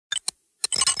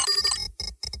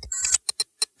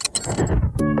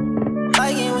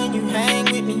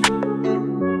me.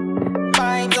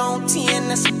 Vibes on 10,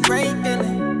 that's a great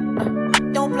feeling.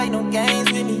 Don't play no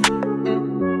games with me.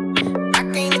 I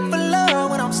can't look for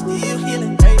love when I'm still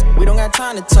healing. Hey, we don't got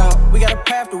time to talk, we got a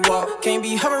path to walk. Can't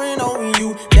be hovering over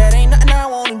you, that ain't nothing I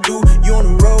wanna do. You on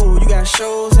the road, you got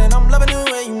shows, and I'm loving the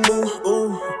way you move.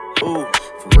 Ooh, ooh,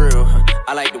 for real,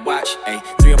 I like to watch, ayy.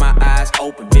 3 of my eyes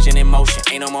open, vision in motion,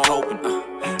 ain't no more hoping.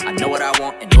 I know what I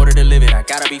want, in order to live it, I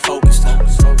gotta be focused.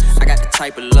 I got the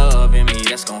type of love in me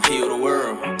that's gon' heal the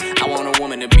world. I want a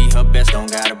woman to be her best, don't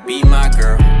gotta be my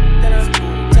girl. Then I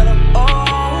tell her,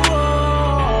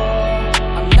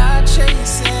 I'm not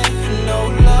chasing no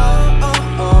love.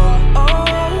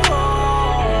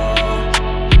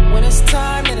 When it's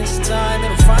time, then it's time,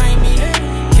 it'll find me.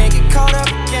 Can't get caught up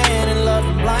again in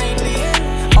loving blindly.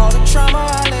 All the trauma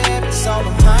I left, it's all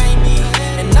behind me.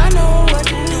 And I know what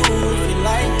to do if you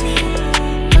like me.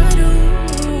 I do.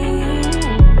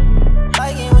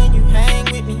 Like it when you hang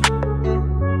with me.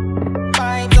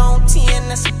 Vibes on 10,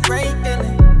 that's a great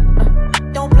feeling.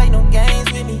 Don't play no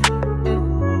games with me.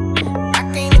 I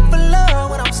can't look for love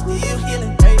when I'm still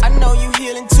healing. I know you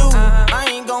healing too, I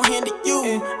ain't gon' hinder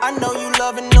you. I know you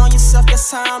loving on yourself,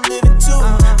 that's how I'm living too.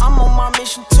 I'm on my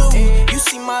mission too, you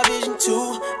see my vision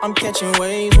too. I'm catching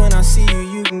waves when I see you,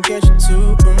 you can catch it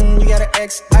too. You got an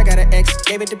ex, I got an ex,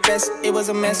 gave it the best, it was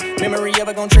a mess. Memory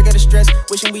ever gon' trigger the stress,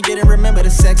 wishing we didn't remember the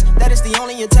sex. That is the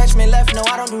only attachment left, no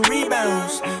I don't do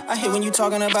rebounds. I hate when you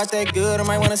talking about that good, I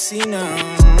might wanna see now.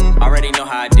 Already know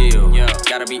how I deal, yeah.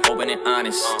 Gotta be open and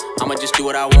honest. I'ma just do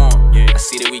what I want, yeah. I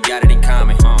see that we got it in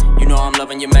common. You know I'm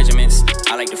loving your measurements,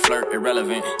 I like to flirt,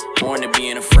 irrelevant. More than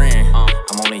being a friend,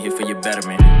 I'm only here for your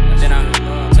betterment. Then I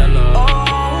tell her,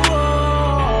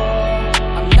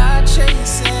 I'm not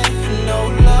chasing no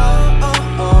love.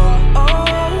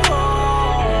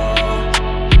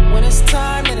 When it's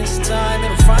time, then it's time,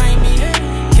 it'll find me.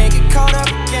 Can't get caught up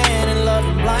again in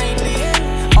loving blindly.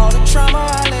 All the trauma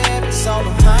I left, it's all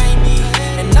behind me.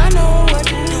 And I know what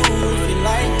to do if you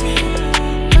like me.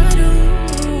 I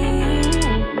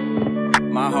do.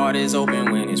 My heart is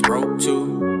open when it's broke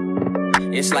too.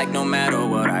 It's like no matter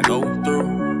what I go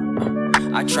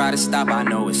through, I try to stop, I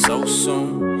know it's so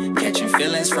soon. Catching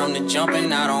feelings from the jump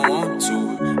and I don't want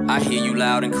to. I hear you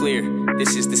loud and clear,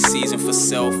 this is the season for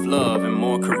self-love and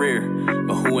more career.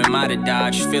 But who am I to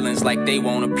dodge feelings like they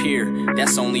won't appear?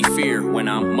 That's only fear when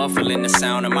I'm muffling the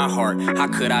sound of my heart. How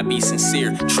could I be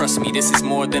sincere? Trust me, this is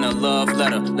more than a love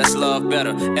letter. Let's love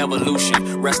better,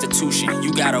 evolution, restitution.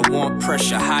 You gotta want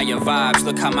pressure, higher vibes.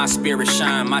 Look how my spirit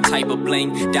shine, my type of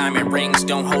bling. Diamond rings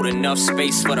don't hold enough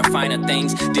space for the finer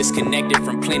things. Disconnected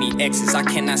from plenty exes, I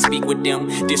cannot speak with them.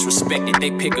 Disrespected,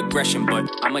 they pick aggression, but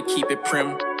I'ma keep it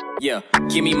prim. Yeah,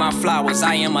 give me my flowers,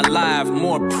 I am alive,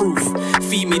 more proof.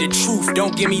 Feed me the truth,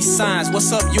 don't give me signs.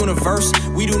 What's up, universe?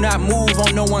 We do not move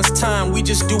on no one's time, we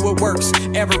just do what works.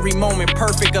 Every moment,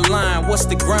 perfect align, what's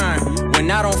the grind? When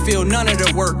I don't feel none of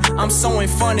the work, I'm sowing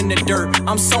fun in the dirt,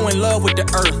 I'm so in love with the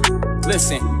earth.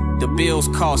 Listen, the bills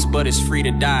cost, but it's free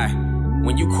to die.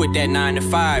 When you quit that 9 to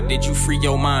 5, did you free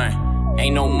your mind?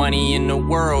 Ain't no money in the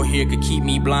world here could keep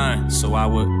me blind. So I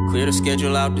would clear the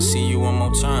schedule out to see you one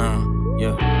more time,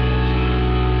 yeah.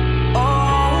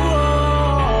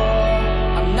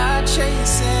 I'm not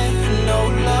chasing no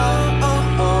love.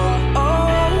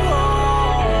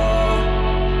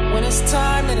 When it's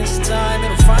time, then it's time,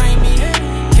 it'll find me.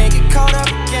 Can't get caught up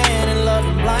again in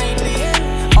loving blindly.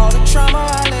 All the trauma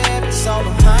I left, it's all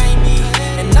behind me.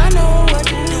 And I know what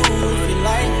to do if you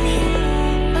like me.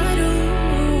 I do.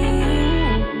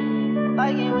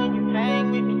 Like it when you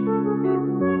hang with me.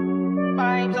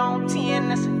 Vibes on 10,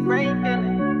 that's a great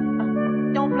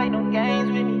feeling. Don't play no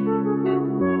games with me.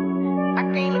 I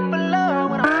can't look for love.